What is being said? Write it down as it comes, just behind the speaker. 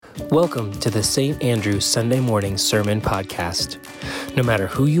Welcome to the St. Andrew Sunday Morning Sermon Podcast. No matter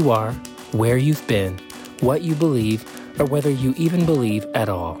who you are, where you've been, what you believe, or whether you even believe at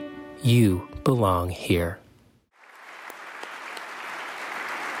all, you belong here.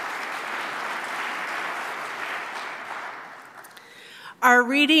 Our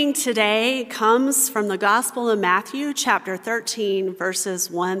reading today comes from the Gospel of Matthew, chapter 13,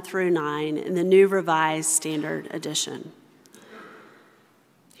 verses 1 through 9 in the New Revised Standard Edition.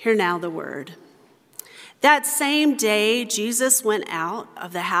 Hear now the word. That same day, Jesus went out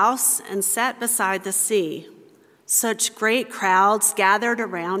of the house and sat beside the sea. Such great crowds gathered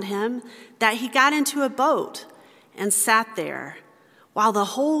around him that he got into a boat and sat there, while the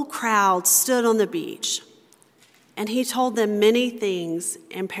whole crowd stood on the beach. And he told them many things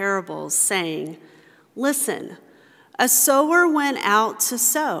in parables, saying, "Listen, a sower went out to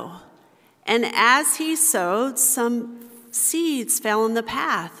sow, and as he sowed, some seeds fell in the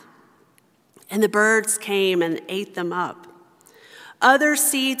path, and the birds came and ate them up. Other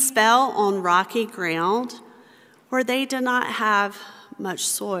seeds fell on rocky ground, where they did not have much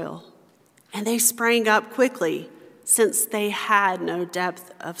soil, and they sprang up quickly, since they had no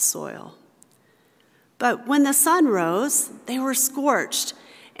depth of soil. But when the sun rose, they were scorched,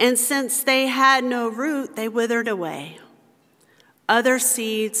 and since they had no root, they withered away. Other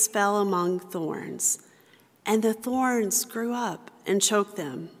seeds fell among thorns, and the thorns grew up and choked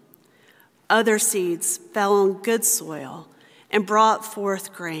them. Other seeds fell on good soil and brought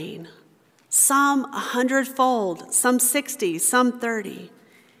forth grain, some 100-fold, some 60, some 30.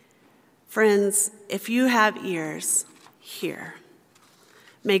 Friends, if you have ears, hear.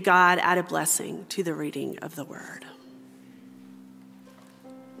 May God add a blessing to the reading of the word.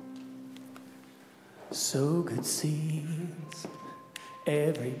 So good seeds,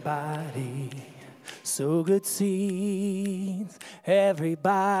 everybody. So good seeds,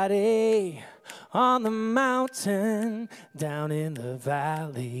 everybody. On the mountain, down in the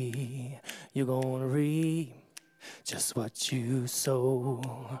valley, you're gonna reap just what you sow.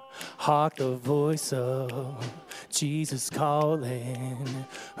 Hark the voice of Jesus calling,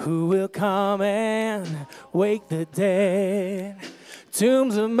 who will come and wake the dead.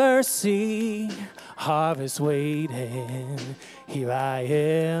 Tombs of mercy, harvest waiting. Here I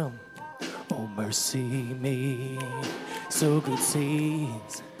am, oh mercy me. So good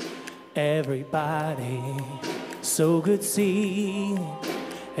seeds, everybody. So good seed,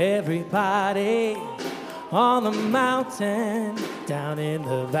 everybody. On the mountain, down in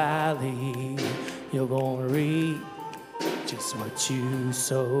the valley, you're gonna reap just what you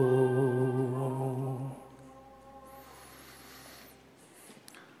sow.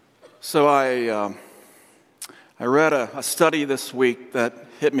 So I read a study this week that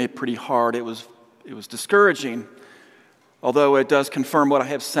hit me pretty hard. It was discouraging, although it does confirm what I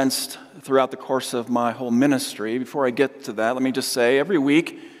have sensed throughout the course of my whole ministry. Before I get to that, let me just say, every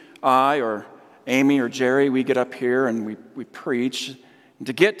week I or Amy or Jerry, we get up here and we preach. And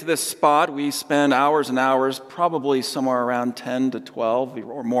to get to this spot, we spend hours and hours, probably somewhere around 10 to 12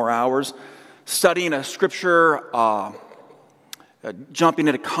 or more hours, studying a scripture, jumping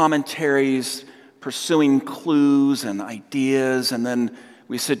into commentaries, pursuing clues and ideas, and then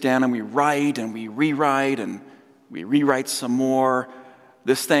we sit down and we write and we rewrite and we rewrite some more.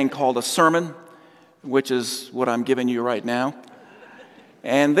 This thing called a sermon, which is what I'm giving you right now.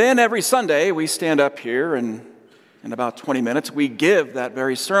 And then every Sunday, we stand up here, and in about 20 minutes, we give that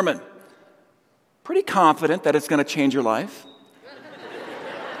very sermon. Pretty confident that it's going to change your life.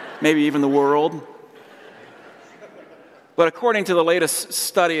 Maybe even the world. But according to the latest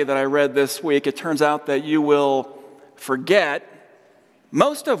study that I read this week, it turns out that you will forget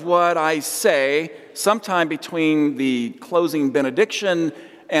most of what I say sometime between the closing benediction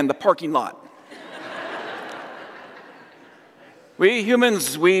and the parking lot. We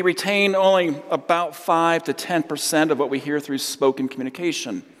humans, we retain only about 5 to 10% of what we hear through spoken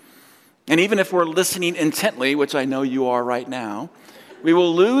communication. And even if we're listening intently, which I know you are right now, we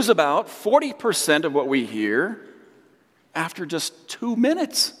will lose about 40% of what we hear after just 2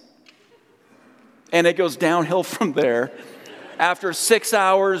 minutes. And it goes downhill from there. After 6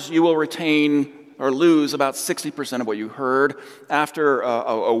 hours, you will retain or lose about 60% of what you heard. After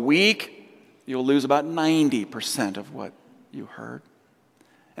a week, you'll lose about 90% of what you heard.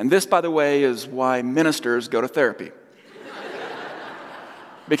 And this, by the way, is why ministers go to therapy.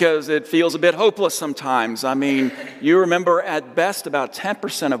 Because it feels a bit hopeless sometimes. I mean, you remember at best about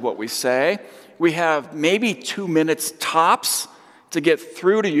 10% of what we say. We have maybe 2 minutes tops to get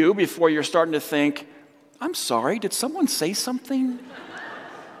through to you before you're starting to think, I'm sorry, did someone say something?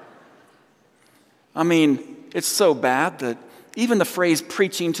 I mean, it's so bad that even the phrase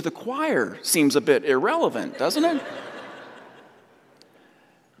preaching to the choir seems a bit irrelevant, doesn't it?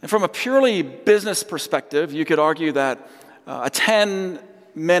 And from a purely business perspective, you could argue that a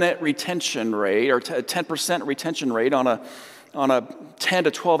 10-minute retention rate or a 10% retention rate on a 10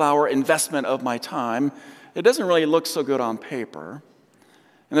 to 12-hour investment of my time, it doesn't really look so good on paper.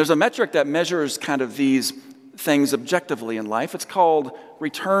 And there's a metric that measures kind of these things objectively in life. It's called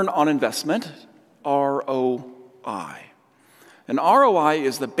return on investment, ROI. And ROI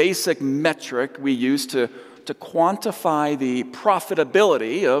is the basic metric we use to quantify the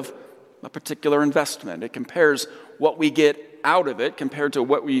profitability of a particular investment. It compares what we get out of it compared to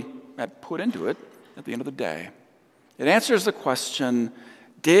what we had put into it at the end of the day. It answers the question,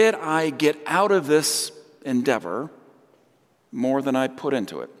 did I get out of this endeavor more than I put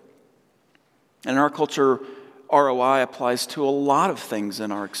into it? And in our culture, ROI applies to a lot of things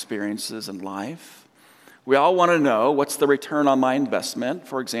in our experiences in life. We all want to know what's the return on my investment.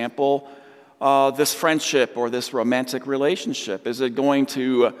 For example, this friendship or this romantic relationship, is it going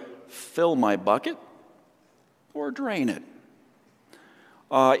to fill my bucket or drain it?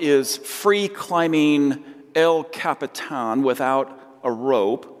 Is free climbing El Capitan without a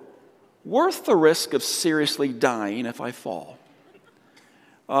rope worth the risk of seriously dying if I fall?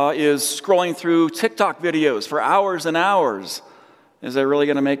 Is scrolling through TikTok videos for hours and hours, is that really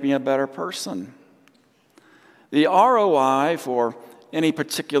going to make me a better person? The ROI for any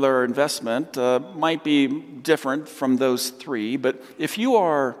particular investment might be different from those three, but if you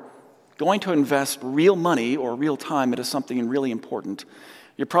are going to invest real money or real time into something really important,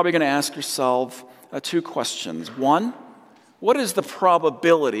 you're probably going to ask yourself two questions. One, what is the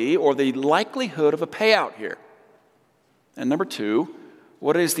probability or the likelihood of a payout here? And number two,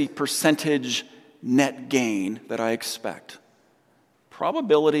 what is the percentage net gain that I expect?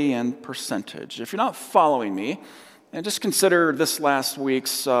 Probability and percentage. If you're not following me, and just consider this last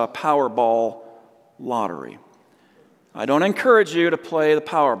week's Powerball lottery. I don't encourage you to play the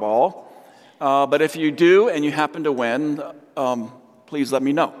Powerball, but if you do and you happen to win, please let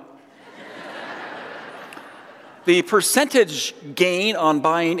me know. The percentage gain on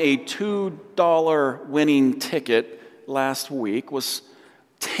buying a $2 winning ticket last week was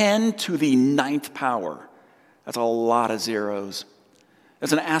 10 to the 9th power. That's a lot of zeros.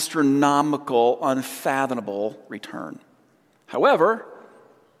 It's an astronomical, unfathomable return. However,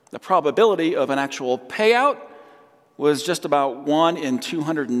 the probability of an actual payout was just about 1 in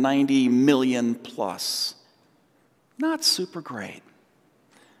 290 million plus. Not super great.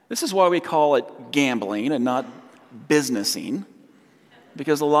 This is why we call it gambling and not businessing,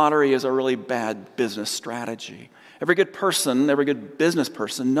 because the lottery is a really bad business strategy. Every good person, every good business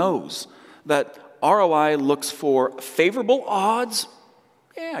person knows that ROI looks for favorable odds.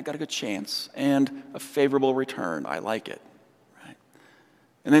 Yeah, I got a good chance, and a favorable return. I like it, right?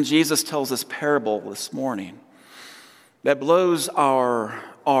 And then Jesus tells this parable this morning that blows our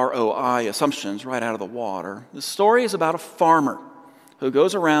ROI assumptions right out of the water. The story is about a farmer who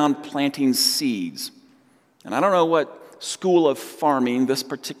goes around planting seeds. And I don't know what school of farming this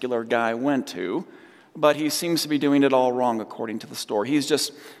particular guy went to, but he seems to be doing it all wrong according to the story. He's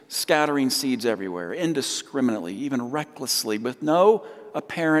just scattering seeds everywhere, indiscriminately, even recklessly, with no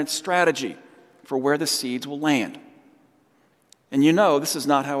apparent strategy for where the seeds will land. And you know, this is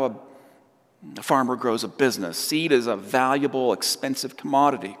not how a farmer grows a business. Seed is a valuable, expensive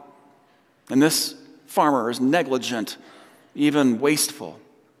commodity. And this farmer is negligent, even wasteful.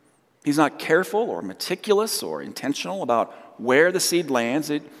 He's not careful or meticulous or intentional about where the seed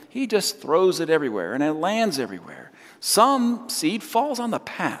lands. He just throws it everywhere, and it lands everywhere. Some seed falls on the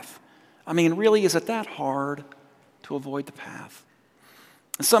path. I mean, really, is it that hard to avoid the path?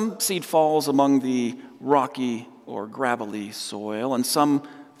 Some seed falls among the rocky or gravelly soil, and some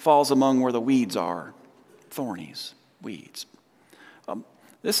falls among where the weeds are, thornies, weeds.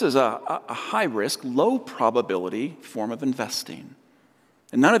 This is a high-risk, low-probability form of investing.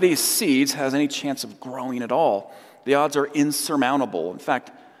 And none of these seeds has any chance of growing at all. The odds are insurmountable. In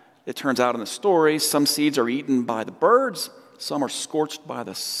fact, it turns out in the story, some seeds are eaten by the birds, some are scorched by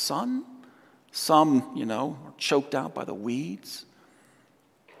the sun, some, are choked out by the weeds.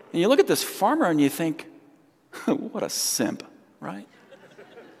 And you look at this farmer and you think, what a simp, right?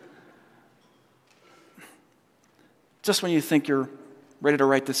 Just when you think you're ready to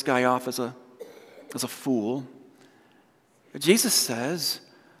write this guy off as a fool, Jesus says,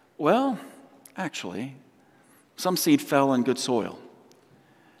 well, actually, some seed fell in good soil.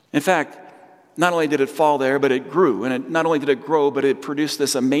 In fact, not only did it fall there, but it grew. And not only did it grow, but it produced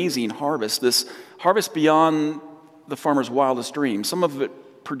this amazing harvest, this harvest beyond the farmer's wildest dreams. Some of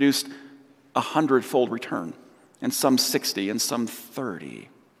it produced 100-fold return. and some 60, and some 30.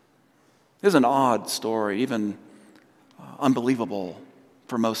 This is an odd story, even unbelievable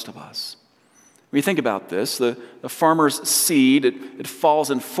for most of us. When you think about this, the farmer's seed, it falls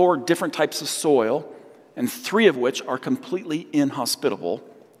in 4 different types of soil, and 3 of which are completely inhospitable,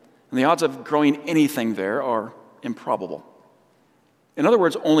 and the odds of growing anything there are improbable. In other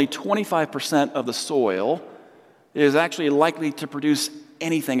words, only 25% of the soil is actually likely to produce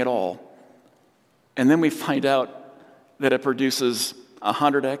anything at all. And then we find out that it produces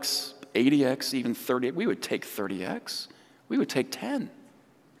 100x, 80x, even 30x. We would take 30x. We would take 10.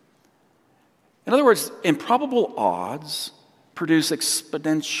 In other words, improbable odds produce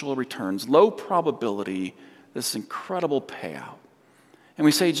exponential returns, low probability, this incredible payout. And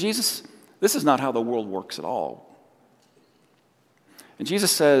we say, Jesus, this is not how the world works at all. And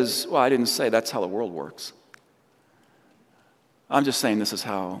Jesus says, well, I didn't say that's how the world works. I'm just saying this is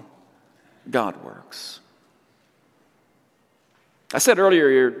how God works. I said earlier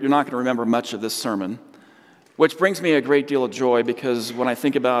you're not going to remember much of this sermon, which brings me a great deal of joy because when I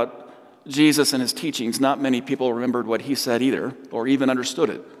think about Jesus and his teachings, not many people remembered what he said either, or even understood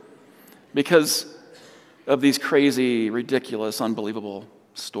it, because of these crazy, ridiculous, unbelievable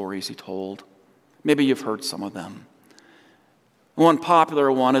stories he told. Maybe you've heard some of them. One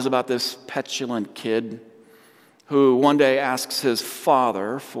popular one is about this petulant kid who one day asks his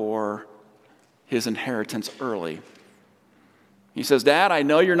father for his inheritance early. He says, Dad, I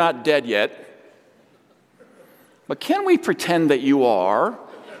know you're not dead yet, but can we pretend that you are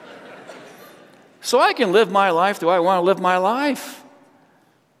so I can live my life the way I want to live my life?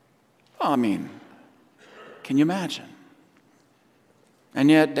 I mean, can you imagine? And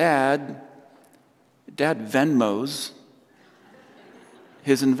yet Dad Venmos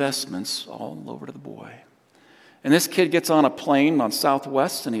his investments all over to the boy. And this kid gets on a plane on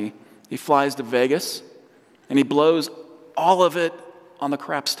Southwest and he flies to Vegas and he blows all of it on the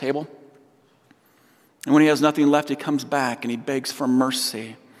craps table. And when he has nothing left, he comes back and he begs for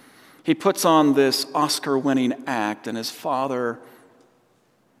mercy. He puts on this Oscar-winning act and his father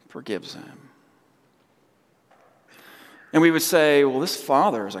forgives him. And we would say, well, this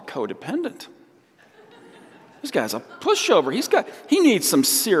father is a codependent. This guy's a pushover. He needs some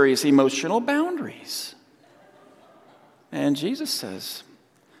serious emotional boundaries. And Jesus says,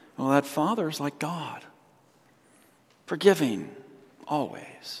 well, that father is like God. Forgiving,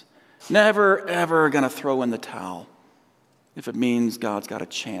 always. Never, ever going to throw in the towel if it means God's got a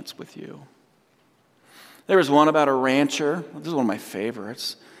chance with you. There was one about a rancher. This is one of my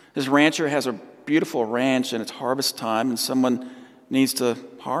favorites. This rancher has a beautiful ranch and it's harvest time and someone needs to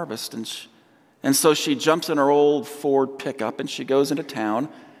harvest. And so she jumps in her old Ford pickup and she goes into town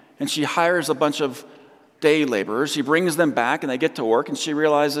and she hires a bunch of day laborers. She brings them back and they get to work and she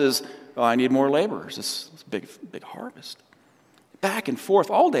realizes, oh, I need more laborers. It's a big harvest. Back and forth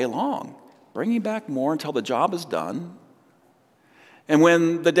all day long, bringing back more until the job is done. And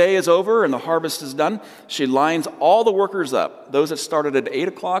when the day is over and the harvest is done, she lines all the workers up, those that started at 8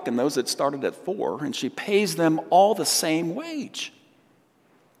 o'clock and those that started at 4, and she pays them all the same wage.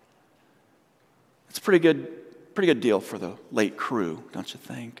 It's a pretty good deal for the late crew, don't you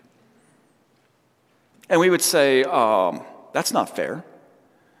think? And we would say, that's not fair.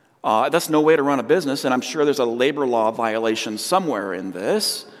 That's no way to run a business, and I'm sure there's a labor law violation somewhere in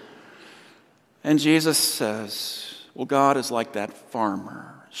this. And Jesus says, well, God is like that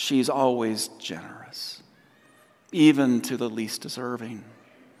farmer. She's always generous, even to the least deserving.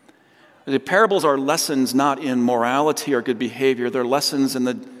 The parables are lessons not in morality or good behavior. They're lessons in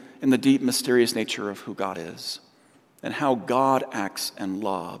the deep, mysterious nature of who God is and how God acts and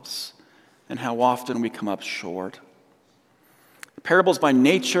loves and how often we come up short. Parables by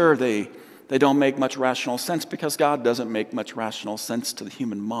nature, they don't make much rational sense because God doesn't make much rational sense to the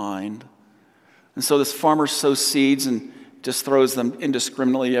human mind. And so this farmer sows seeds and just throws them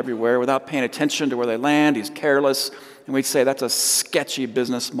indiscriminately everywhere without paying attention to where they land. He's careless. And we'd say that's a sketchy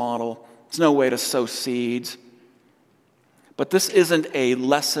business model. There's no way to sow seeds. But this isn't a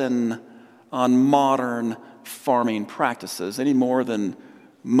lesson on modern farming practices any more than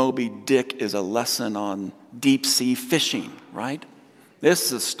Moby Dick is a lesson on deep sea fishing, right? This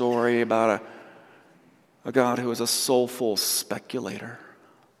is a story about a God who is a soulful speculator,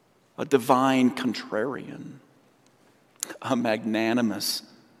 a divine contrarian, a magnanimous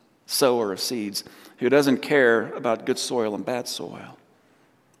sower of seeds who doesn't care about good soil and bad soil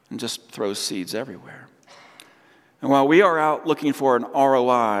and just throws seeds everywhere. And while we are out looking for an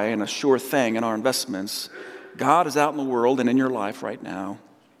ROI and a sure thing in our investments, God is out in the world and in your life right now,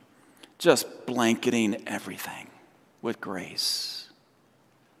 just blanketing everything with grace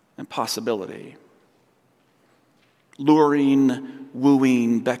and possibility luring,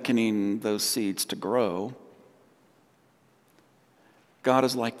 wooing, beckoning those seeds to grow. God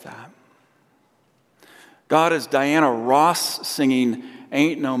is like that. God is Diana Ross singing,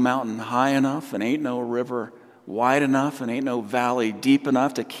 "Ain't no mountain high enough and ain't no river wide enough and ain't no valley deep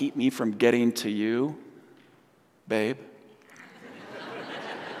enough to keep me from getting to you, babe."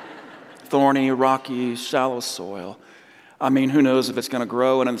 Thorny, rocky, shallow soil. I mean, who knows if it's going to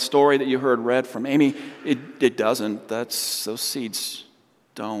grow? And in the story that you heard read from Amy, it doesn't. Those seeds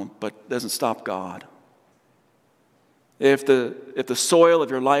don't, but it doesn't stop God. If the soil of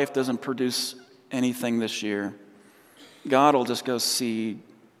your life doesn't produce anything this year, God will just go seed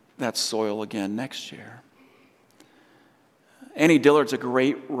that soil again next year. Annie Dillard's a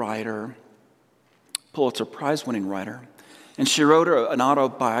great writer, Pulitzer Prize-winning writer, and she wrote an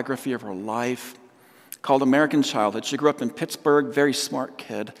autobiography of her life called American Childhood. She grew up in Pittsburgh, very smart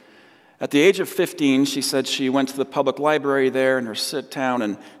kid. At the age of 15, she said she went to the public library there in her town,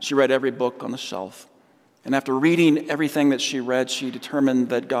 and she read every book on the shelf. And after reading everything that she read, she determined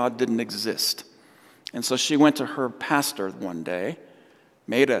that God didn't exist. And so she went to her pastor one day,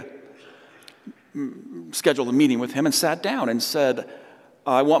 scheduled a meeting with him, and sat down and said,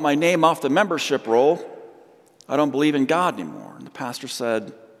 "I want my name off the membership roll. I don't believe in God anymore." And the pastor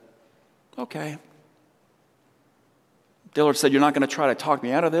said, "Okay." Dillard said, "You're not going to try to talk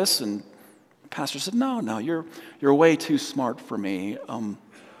me out of this?" And the pastor said, No, you're way too smart for me.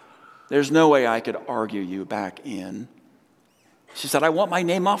 There's no way I could argue you back in." She said, "I want my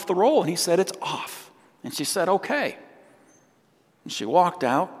name off the roll." And he said, "It's off." And she said, "Okay." And she walked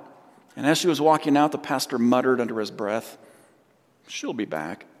out. And as she was walking out, the pastor muttered under his breath, "She'll be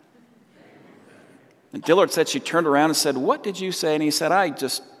back." And Dillard said she turned around and said, "What did you say?" And he said, "I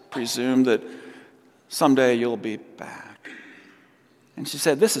just presumed that someday you'll be back." And she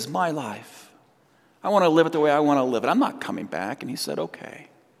said, "This is my life. I want to live it the way I want to live it. I'm not coming back." And he said, "Okay."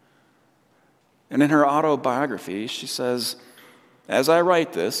 And in her autobiography, she says, "As I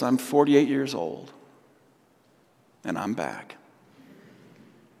write this, I'm 48 years old, and I'm back."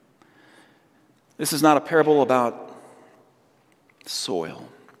 This is not a parable about soil.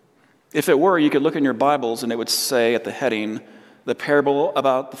 If it were, you could look in your Bibles and it would say at the heading, "The parable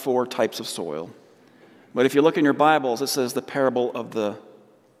about the 4 types of soil." But if you look in your Bibles, it says the parable of the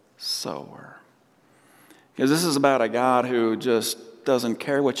sower. Because this is about a God who just doesn't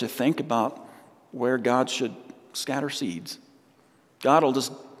care what you think about where God should scatter seeds. God will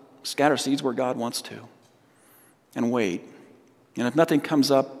just scatter seeds where God wants to and wait. And if nothing comes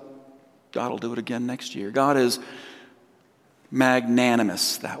up, God will do it again next year. God is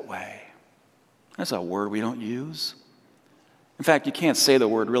magnanimous that way. That's a word we don't use. In fact, you can't say the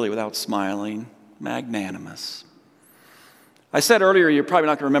word really without smiling. Magnanimous. I said earlier, you're probably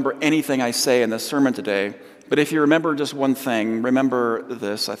not going to remember anything I say in this sermon today, but if you remember just one thing, remember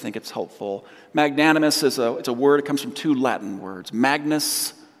this. I think it's helpful. Magnanimous it's a word. It comes from 2 Latin words.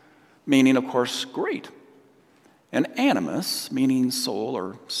 Magnus, meaning, of course, great, and animus, meaning soul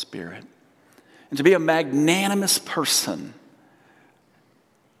or spirit. And to be a magnanimous person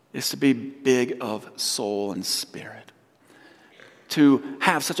is to be big of soul and spirit. To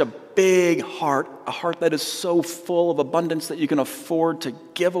have such a big heart, a heart that is so full of abundance that you can afford to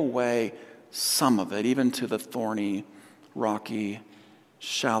give away some of it, even to the thorny, rocky,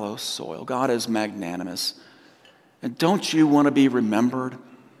 shallow soil. God is magnanimous. And don't you want to be remembered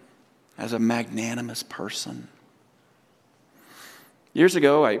as a magnanimous person? Years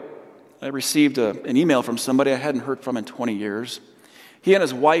ago, I received an email from somebody I hadn't heard from in 20 years. He and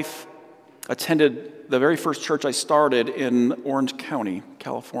his wife attended the very first church I started in Orange County,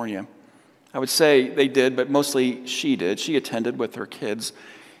 California. I would say they did, but mostly she did. She attended with her kids.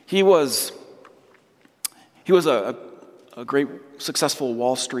 He was a great, successful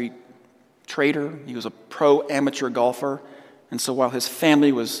Wall Street trader. He was a pro amateur golfer. And so while his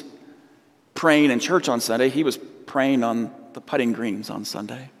family was praying in church on Sunday, he was praying on the putting greens on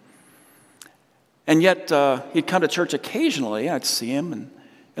Sunday. And yet, he'd come to church occasionally. I'd see him.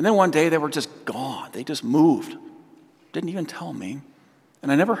 And then one day, they were just gone. They just moved. Didn't even tell me.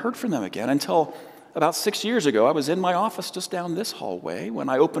 And I never heard from them again until about 6 years ago. I was in my office just down this hallway when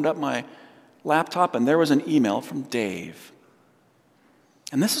I opened up my laptop, and there was an email from Dave.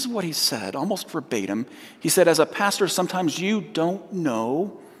 And this is what he said, almost verbatim. He said, "As a pastor, sometimes you don't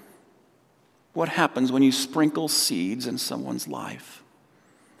know what happens when you sprinkle seeds in someone's life.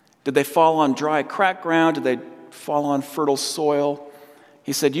 Did they fall on dry, cracked ground? Did they fall on fertile soil?"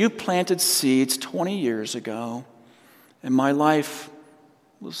 He said, "You planted seeds 20 years ago, and my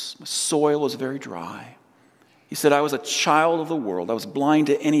soil was very dry." He said, "I was a child of the world. I was blind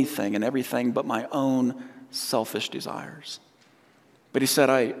to anything and everything but my own selfish desires. But he said,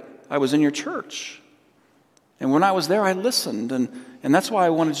 I was in your church. And when I was there, I listened. And that's why I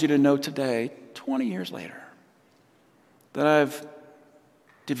wanted you to know today, 20 years later, that I've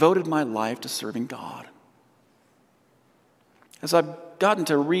devoted my life to serving God. As I've gotten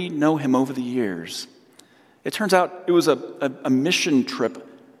to know him over the years, it turns out it was a mission trip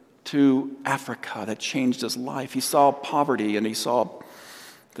to Africa that changed his life. He saw poverty and he saw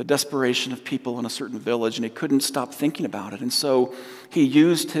the desperation of people in a certain village, and he couldn't stop thinking about it. And so he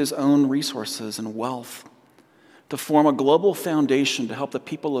used his own resources and wealth to form a global foundation to help the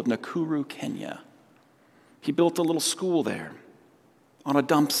people of Nakuru, Kenya. He built a little school there on a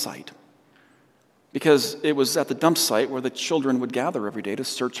dump site because it was at the dump site where the children would gather every day to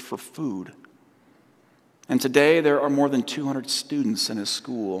search for food. And today there are more than 200 students in his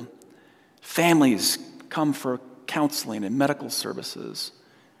school. Families come for counseling and medical services.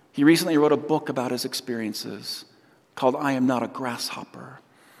 He recently wrote a book about his experiences called I Am Not a Grasshopper.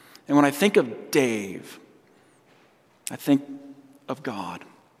 And when I think of Dave, I think of God,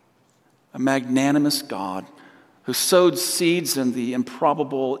 a magnanimous God who sowed seeds in the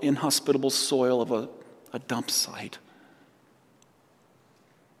improbable, inhospitable soil of a dump site,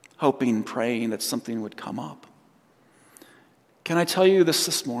 hoping, praying that something would come up. Can I tell you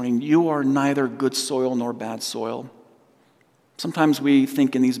this morning? You are neither good soil nor bad soil. Sometimes we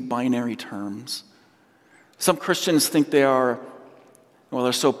think in these binary terms. Some Christians think they're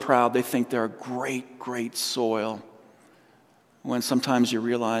so proud, they think they're great, great soil, when sometimes you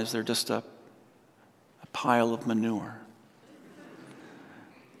realize they're just a pile of manure.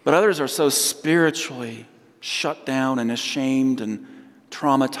 But others are so spiritually shut down and ashamed and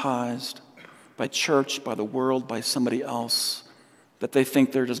traumatized by church, by the world, by somebody else, that they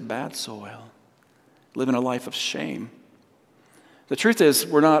think they're just bad soil, living a life of shame. The truth is,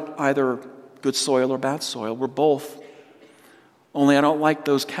 we're not either good soil or bad soil. We're both. Only I don't like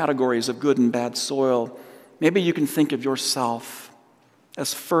those categories of good and bad soil. Maybe you can think of yourself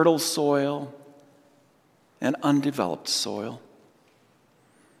as fertile soil and undeveloped soil.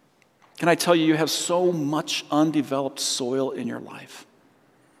 Can I tell you, you have so much undeveloped soil in your life.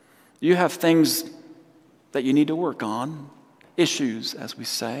 You have things that you need to work on, issues, as we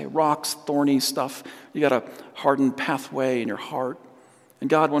say, rocks, thorny stuff. You got a hardened pathway in your heart, and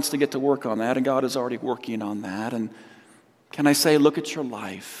God wants to get to work on that, and God is already working on that. And can I say, look at your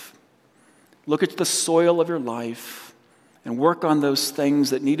life. Look at the soil of your life and work on those things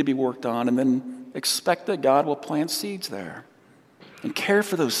that need to be worked on, and then expect that God will plant seeds there and care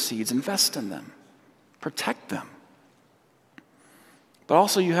for those seeds, invest in them, protect them. But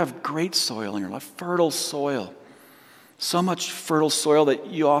also you have great soil in your life, fertile soil. So much fertile soil that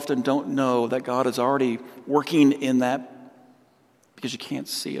you often don't know that God is already working in that because you can't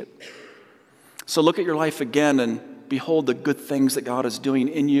see it. So look at your life again and behold the good things that God is doing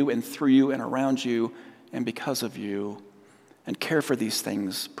in you and through you and around you and because of you. And care for these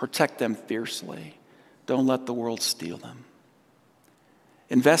things. Protect them fiercely. Don't let the world steal them.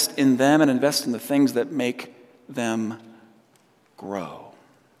 Invest in them and invest in the things that make them grow.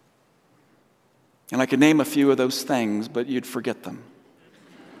 And I could name a few of those things, but you'd forget them.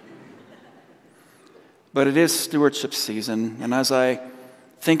 But it is stewardship season, and as I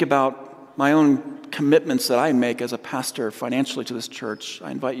think about my own commitments that I make as a pastor financially to this church,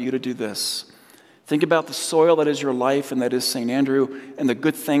 I invite you to do this. Think about the soil that is your life and that is St. Andrew and the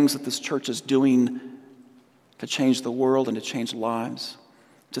good things that this church is doing to change the world and to change lives.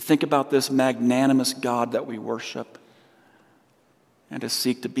 To think about this magnanimous God that we worship and to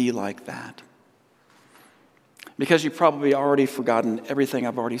seek to be like that. Because you've probably already forgotten everything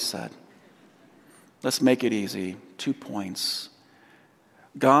I've already said. Let's make it easy. 2 points.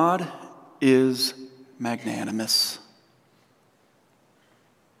 God is magnanimous.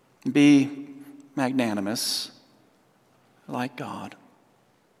 Be magnanimous like God.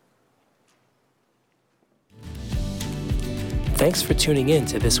 Thanks for tuning in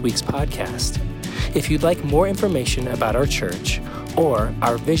to this week's podcast. If you'd like more information about our church or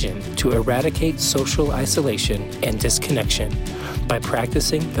our vision to eradicate social isolation and disconnection by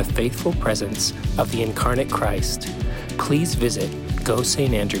practicing the faithful presence of the incarnate Christ, please visit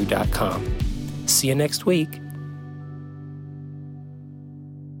gosaintandrew.com. See you next week.